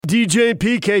DJ and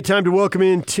PK, time to welcome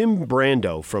in Tim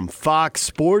Brando from Fox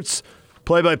Sports,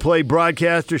 play-by-play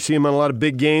broadcaster. See him on a lot of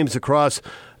big games across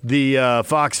the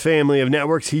Fox family of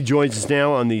networks. He joins us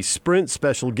now on the Sprint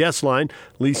special guest line.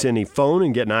 Lease any phone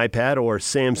and get an iPad or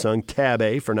Samsung Tab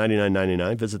A for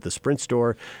 $99.99. Visit the Sprint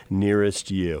store nearest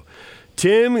you.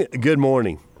 Tim, good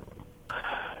morning.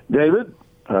 David,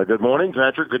 good morning.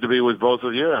 Patrick, good to be with both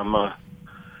of you.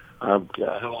 I've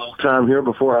got a little time here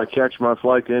before I catch my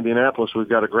flight to Indianapolis. We've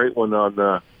got a great one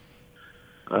on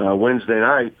Wednesday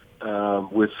night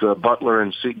with Butler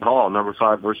and Seton Hall, number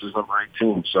 5 versus number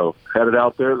 18. So headed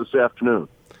out there this afternoon.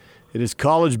 It is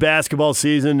college basketball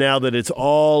season now that it's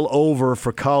all over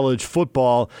for college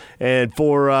football. And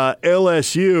for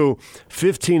LSU,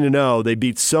 15-0. They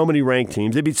beat so many ranked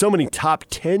teams. They beat so many top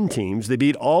 10 teams. They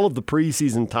beat all of the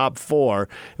preseason top 4.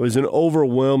 It was an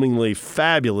overwhelmingly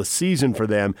fabulous season for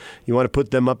them. You want to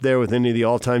put them up there with any of the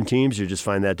all-time teams? You just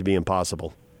find that to be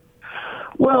impossible.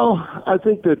 Well, I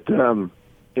think that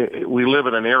we live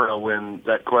in an era when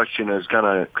that question is going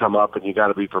to come up and you got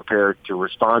to be prepared to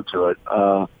respond to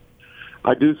it.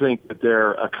 I do think that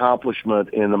their accomplishment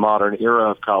in the modern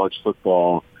era of college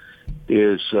football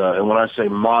is, and when I say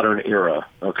modern era,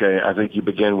 okay, I think you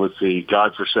begin with the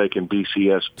godforsaken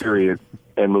BCS period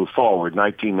and move forward,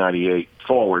 1998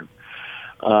 forward.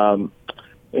 And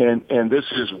this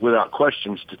is without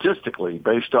question statistically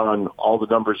based on all the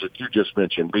numbers that you just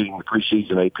mentioned, beating the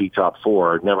preseason AP top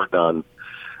 4, never done.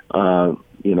 A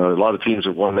lot of teams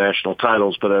have won national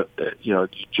titles, but, you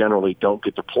generally don't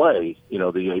get to play,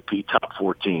 the AP top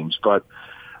 4 teams. But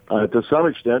to some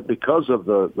extent, because of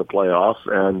the playoff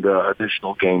and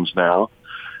additional games now,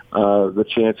 the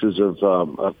chances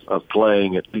of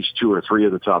playing at least 2 or 3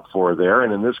 of the top 4 are there.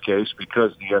 And in this case,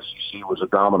 because the SEC was a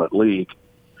dominant league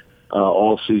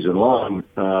all season long,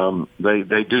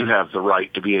 they do have the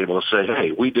right to be able to say,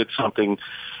 hey, we did something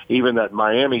even that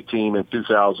Miami team in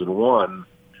 2001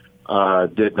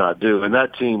 did not do. And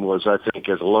that team was, I think,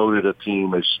 as loaded a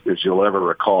team as you'll ever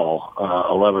recall.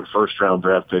 11 first-round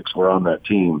draft picks were on that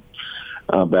team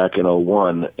back in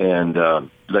 2001, and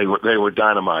they were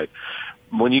dynamite.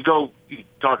 When you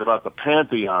talk about the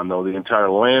pantheon, though, the entire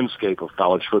landscape of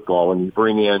college football, and you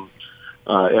bring in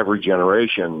every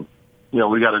generation,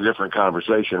 we got a different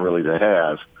conversation really to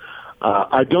have.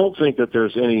 I don't think that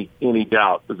there's any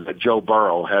doubt that Joe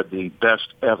Burrow had the best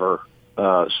ever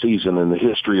season in the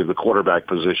history of the quarterback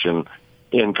position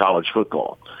in college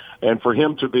football. And for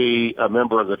him to be a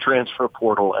member of the transfer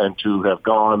portal and to have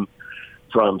gone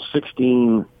from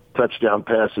 16 touchdown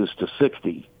passes to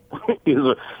 60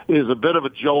 is a bit of a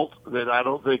jolt that I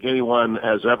don't think anyone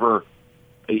has ever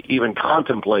even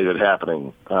contemplated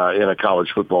happening in a college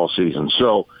football season.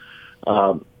 So,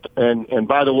 and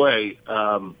by the way,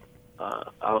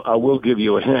 I will give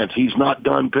you a hint. He's not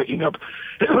done picking up.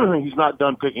 He's not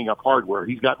done picking up hardware.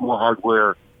 He's got more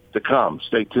hardware to come.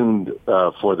 Stay tuned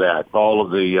for that. All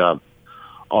of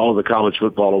the college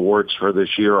football awards for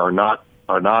this year are not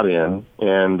in,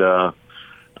 and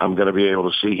I'm going to be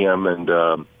able to see him and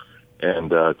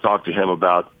talk to him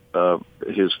about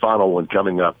his final one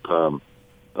coming up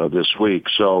this week.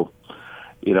 So,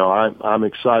 I'm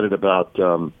excited about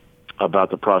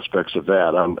the prospects of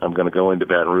that. I'm going to go into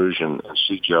Baton Rouge and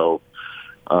see Joe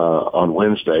on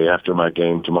Wednesday after my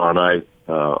game tomorrow night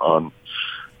on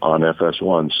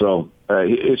FS1. So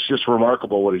it's just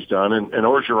remarkable what he's done. And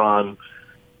Orgeron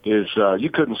is you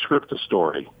couldn't script a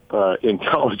story in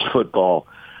college football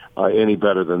any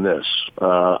better than this.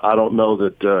 I don't know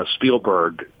that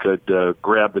Spielberg could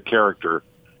grab the character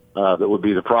that would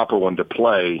be the proper one to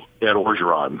play Ed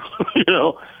Orgeron,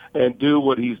 and do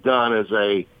what he's done as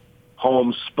a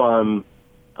homespun,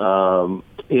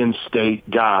 in-state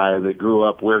guy that grew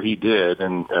up where he did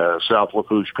in South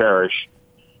Lafourche Parish.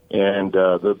 And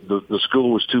the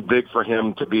school was too big for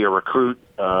him to be a recruit,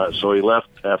 so he left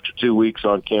after 2 weeks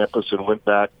on campus and went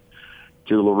back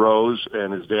to La Rose,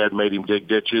 and his dad made him dig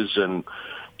ditches and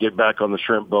get back on the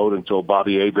shrimp boat until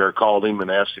Bobby Hebert called him and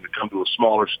asked him to come to a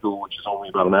smaller school, which is only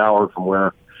about an hour from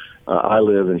where I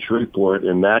live in Shreveport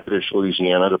in Natchitoches,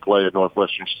 Louisiana, to play at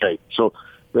Northwestern State. So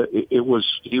he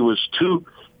was too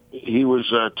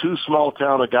small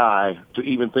town a guy to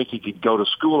even think he could go to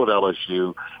school at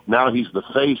LSU. Now he's the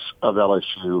face of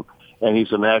LSU, and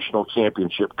he's a national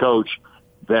championship coach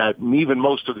that even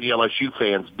most of the LSU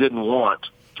fans didn't want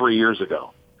 3 years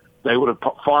ago. They would have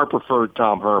far preferred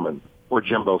Tom Herman or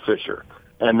Jimbo Fisher.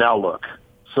 And now look.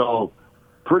 So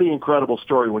pretty incredible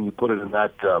story when you put it in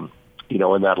that,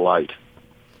 in that light.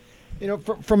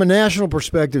 From a national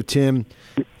perspective, Tim,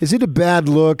 is it a bad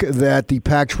look that the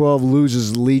Pac-12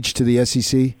 loses Leach to the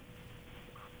SEC?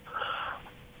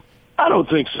 I don't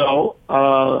think so.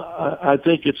 I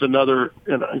think it's another.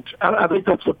 I think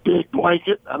that's a big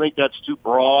blanket. I think that's too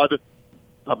broad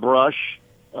a brush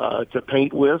to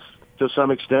paint with to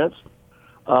some extent.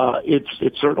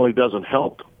 It certainly doesn't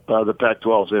help the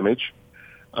Pac-12's image.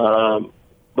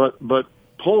 But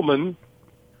Pullman,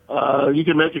 you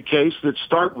can make a case that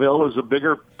Starkville is a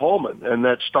bigger Pullman, and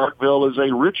that Starkville is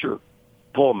a richer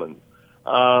Pullman.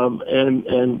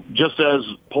 And just as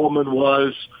Pullman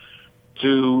was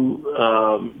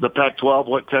to the Pac-12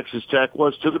 what Texas Tech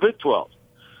was to the Big 12.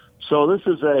 So this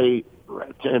is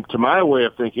to my way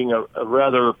of thinking, a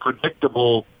rather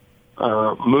predictable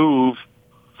move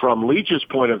from Leach's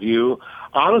point of view.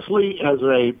 Honestly, as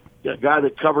a guy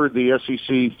that covered the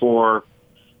SEC for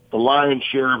the lion's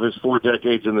share of his 4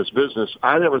 decades in this business,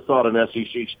 I never thought an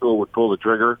SEC school would pull the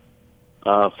trigger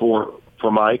for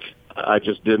Mike. I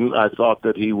just didn't. I thought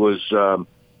that he was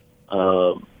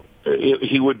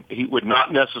he would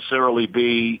not necessarily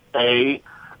be an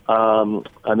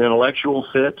intellectual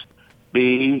fit,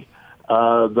 B,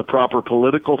 the proper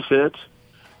political fit,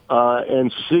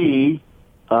 and C,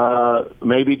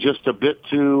 maybe just a bit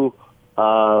too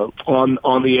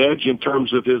on the edge in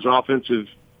terms of his offensive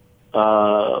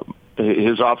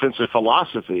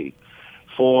philosophy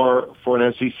for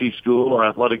an SEC school or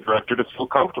athletic director to feel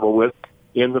comfortable with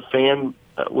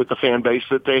with the fan base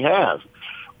that they have.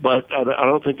 But I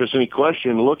don't think there's any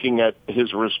question, looking at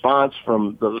his response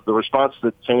from the response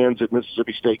that fans at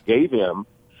Mississippi State gave him,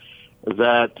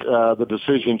 that the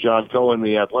decision John Cohen,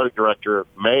 the athletic director,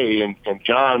 made, and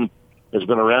John has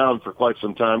been around for quite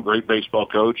some time, great baseball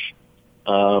coach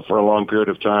for a long period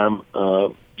of time,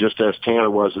 just as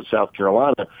Tanner was at South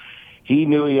Carolina. He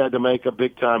knew he had to make a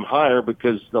big-time hire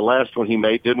because the last one he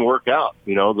made didn't work out.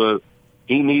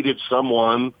 He needed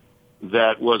someone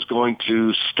that was going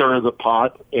to stir the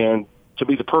pot and to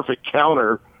be the perfect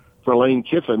counter for Lane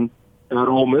Kiffin at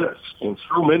Ole Miss. In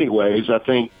so many ways, I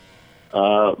think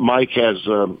Mike has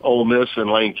Ole Miss and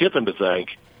Lane Kiffin to thank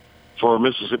for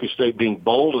Mississippi State being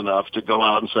bold enough to go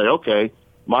out and say, okay,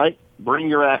 Mike, bring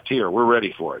your act here. We're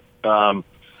ready for it.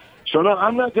 So no,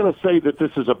 I'm not going to say that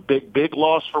this is a big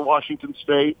loss for Washington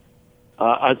State.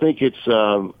 I think it's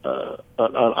an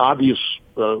obvious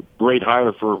great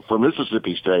hire for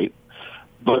Mississippi State.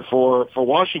 But for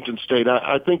Washington State,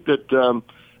 I think that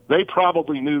they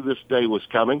probably knew this day was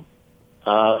coming.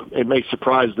 It may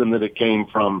surprise them that it came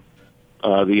from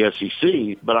the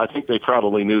SEC, but I think they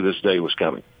probably knew this day was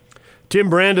coming. Tim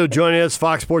Brando joining us,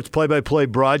 Fox Sports play-by-play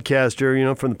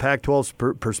broadcaster. From the Pac-12's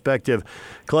perspective,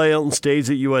 Clay Helton stays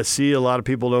at USC. A lot of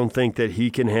people don't think that he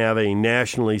can have a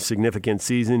nationally significant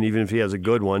season, even if he has a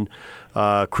good one.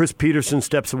 Chris Peterson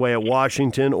steps away at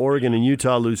Washington. Oregon and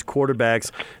Utah lose quarterbacks.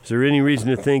 Is there any reason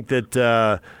to think that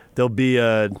there'll be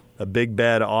a big,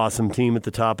 bad, awesome team at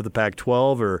the top of the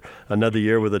Pac-12, or another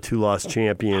year with a 2-loss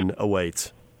champion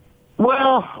awaits?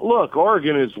 Well, look,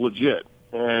 Oregon is legit.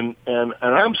 And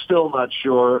I'm still not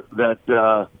sure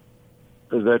that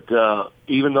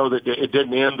even though that it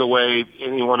didn't end the way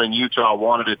anyone in Utah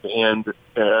wanted it to end,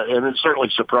 and it certainly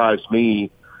surprised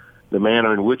me the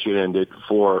manner in which it ended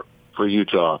for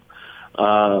Utah.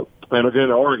 And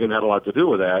again, Oregon had a lot to do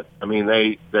with that. I mean,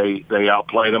 they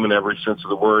outplayed them in every sense of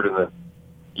the word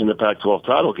in the Pac-12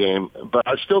 title game. But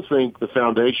I still think the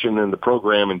foundation and the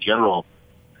program in general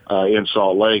in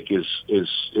Salt Lake is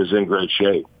in great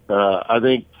shape. I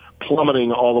think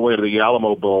plummeting all the way to the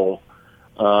Alamo Bowl,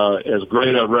 as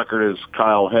great a record as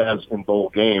Kyle has in bowl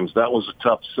games, that was a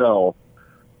tough sell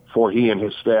for he and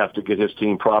his staff to get his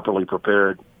team properly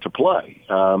prepared to play.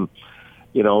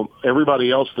 Everybody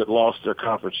else that lost their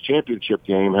conference championship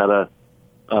game had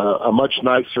a much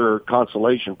nicer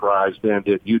consolation prize than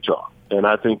did Utah. And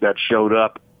I think that showed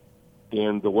up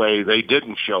in the way they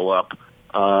didn't show up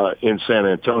in San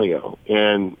Antonio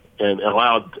and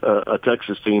allowed a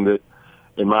Texas team that,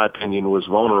 in my opinion, was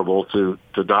vulnerable to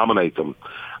dominate them.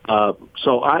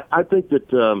 So I think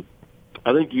that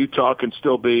I think Utah can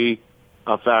still be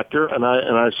a factor, and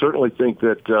I certainly think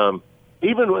that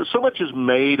even so much is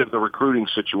made of the recruiting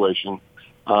situation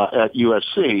at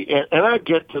USC, and I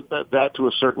get to that to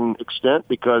a certain extent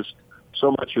because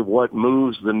so much of what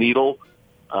moves the needle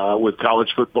with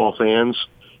college football fans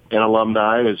and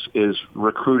alumni is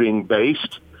recruiting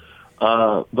based.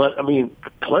 But I mean,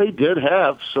 Clay did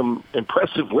have some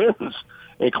impressive wins,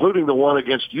 including the one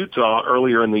against Utah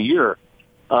earlier in the year.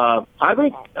 I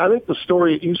think the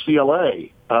story at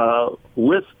UCLA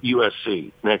with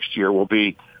USC next year will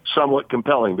be somewhat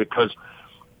compelling because,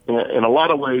 in a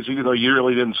lot of ways, even though you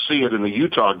really didn't see it in the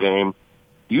Utah game,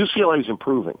 UCLA is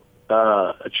improving.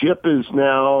 Chip is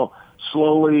now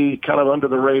slowly kind of under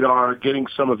the radar, getting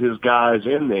some of his guys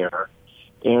in there.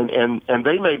 and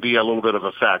they may be a little bit of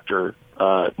a factor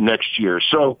next year.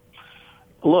 So,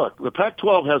 look, the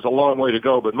Pac-12 has a long way to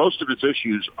go, but most of its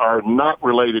issues are not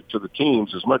related to the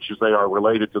teams as much as they are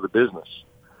related to the business.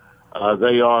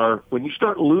 They are, when you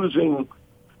start losing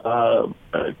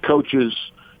coaches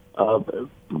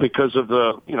because of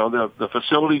the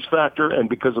facilities factor and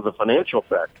because of the financial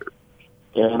factor.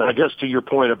 And I guess to your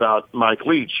point about Mike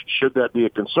Leach, should that be a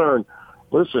concern?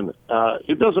 Listen,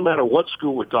 it doesn't matter what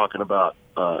school we're talking about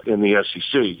in the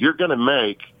SEC. You're going to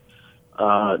make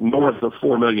north of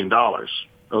 $4 million.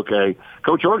 Okay,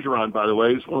 Coach Orgeron, by the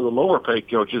way, is one of the lower paid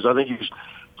coaches. I think he's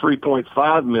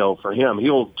 $3.5 million for him.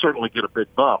 He'll certainly get a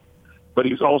big bump, but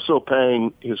he's also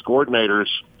paying his coordinators,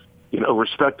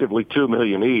 respectively $2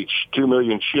 million each. $2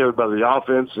 million shared by the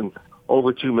offense and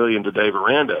over $2 million to Dave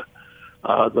Aranda.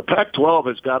 The Pac-12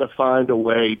 has got to find a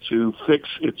way to fix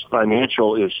its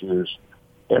financial issues,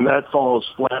 and that falls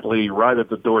flatly right at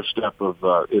the doorstep of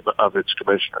its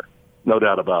commissioner. No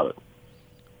doubt about it.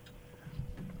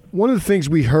 One of the things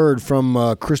we heard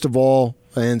from Cristobal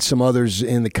and some others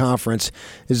in the conference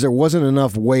is there wasn't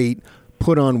enough weight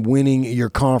put on winning your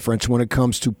conference when it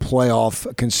comes to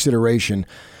playoff consideration.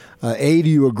 A, do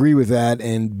you agree with that?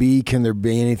 And B, can there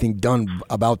be anything done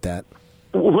about that?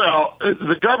 Well,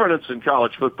 the governance in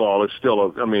college football is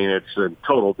still, it's in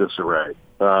total disarray.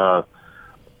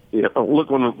 Look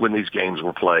when these games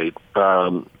were played.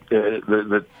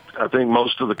 I think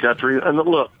most of the country, and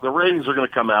look, the ratings are going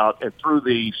to come out, and through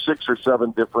the 6 or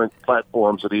 7 different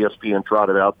platforms that ESPN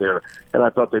trotted out there, and I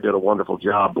thought they did a wonderful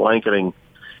job blanketing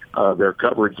their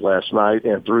coverage last night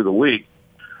and through the week.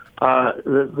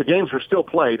 The games were still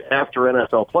played after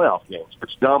NFL playoff games,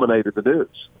 which dominated the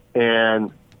news.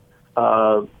 And,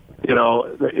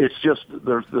 it's just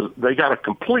they got to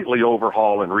completely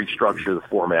overhaul and restructure the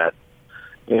format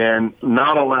and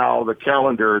not allow the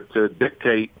calendar to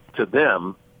dictate to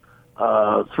them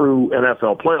through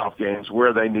NFL playoff games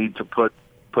where they need to put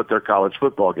their college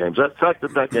football games. The fact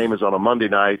that game is on a Monday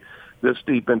night this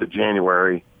deep into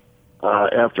January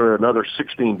after another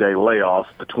 16-day layoff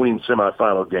between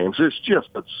semifinal games is just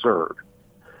absurd.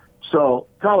 So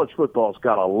college football's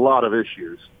got a lot of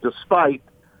issues, despite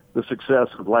the success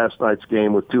of last night's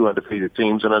game with 2 undefeated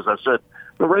teams. And as I said,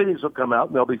 the ratings will come out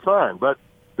and they'll be fine. But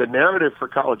the narrative for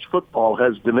college football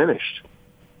has diminished.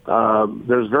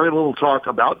 There's very little talk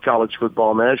about college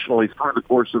football nationally through the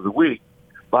course of the week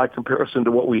by comparison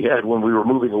to what we had when we were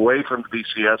moving away from the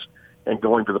BCS and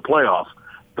going to the playoffs.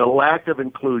 The lack of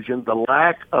inclusion, the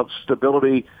lack of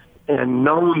stability and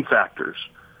known factors.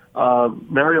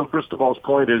 Mario Cristobal's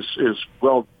point is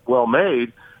well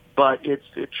made, but it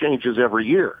changes every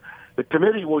year. The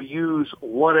committee will use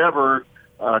whatever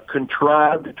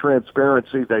contrived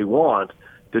transparency they want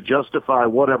to justify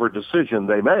whatever decision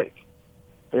they make.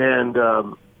 And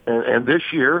this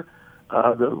year,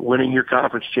 winning your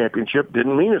conference championship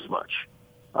didn't mean as much.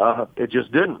 It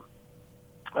just didn't.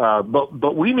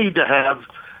 But we need to have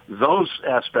those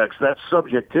aspects, that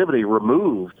subjectivity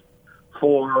removed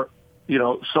for,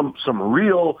 some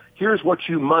real, here's what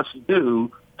you must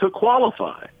do to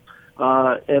qualify.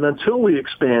 And until we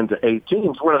expand to 8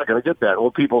 teams, we're not going to get that.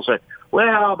 Well, people say,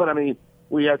 well, but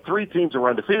we had 3 teams that were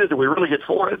undefeated. Did we really get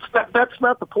 4? That's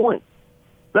not the point.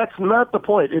 That's not the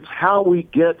point. It's how we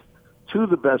get to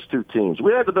the best 2 teams.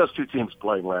 We had the best 2 teams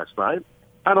playing last night.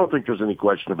 I don't think there's any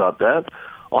question about that.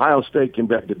 Ohio State can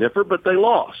beg to differ, but they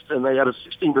lost, and they had a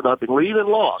 16-0 lead and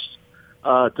lost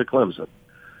to Clemson.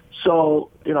 So,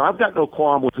 I've got no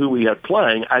qualm with who we had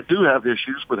playing. I do have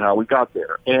issues with how we got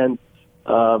there. And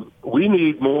we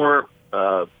need more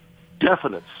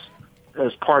definites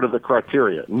as part of the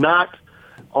criteria, not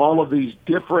all of these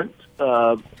different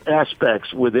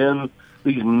aspects within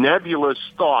these nebulous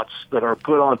thoughts that are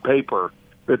put on paper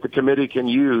that the committee can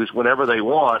use whenever they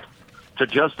want to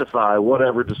justify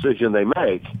whatever decision they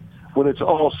make, when it's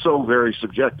all so very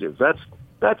subjective.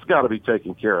 That's got to be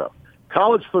taken care of.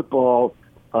 College football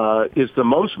is the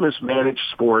most mismanaged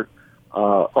sport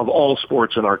of all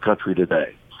sports in our country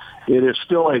today. It is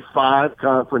still a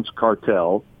 5-conference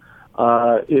cartel.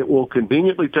 It will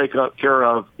conveniently take care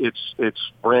of its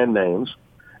brand names,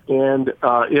 and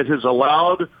it has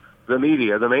allowed the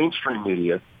media, the mainstream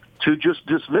media, to just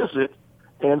dismiss it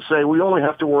and say we only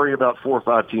have to worry about 4 or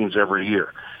 5 teams every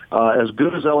year. As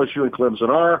good as LSU and Clemson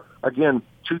are, again,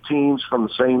 2 teams from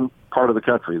the same part of the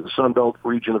country, the Sun Belt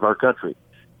region of our country.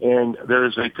 And there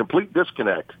is a complete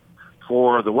disconnect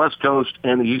for the West Coast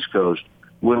and the East Coast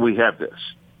when we have this.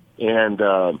 And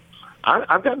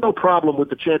I've got no problem with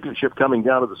the championship coming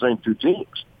down to the same 2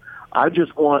 teams. I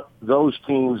just want those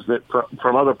teams that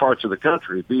from other parts of the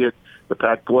country, be it the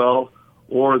Pac-12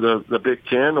 or the Big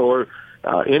Ten or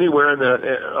anywhere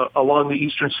along the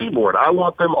Eastern Seaboard. I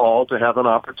want them all to have an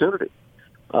opportunity.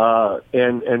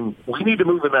 And we need to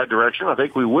move in that direction. I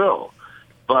think we will.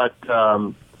 But,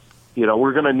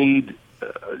 we're going to need,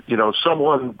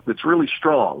 someone that's really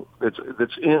strong,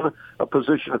 that's in a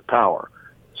position of power.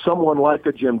 Someone like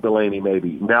a Jim Delaney,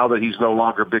 maybe, now that he's no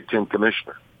longer Big Ten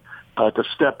commissioner, to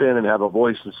step in and have a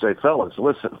voice and say, fellas,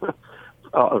 listen,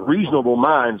 reasonable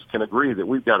minds can agree that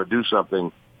we've got to do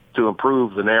something to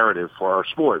improve the narrative for our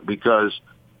sport, because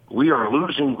we are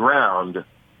losing ground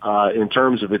in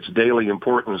terms of its daily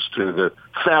importance to the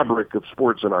fabric of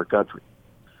sports in our country.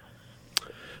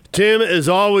 Tim, as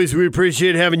always, we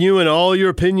appreciate having you and all your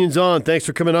opinions on. Thanks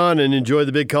for coming on, and enjoy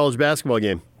the big college basketball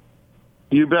game.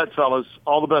 You bet, fellas.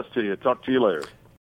 All the best to you. Talk to you later.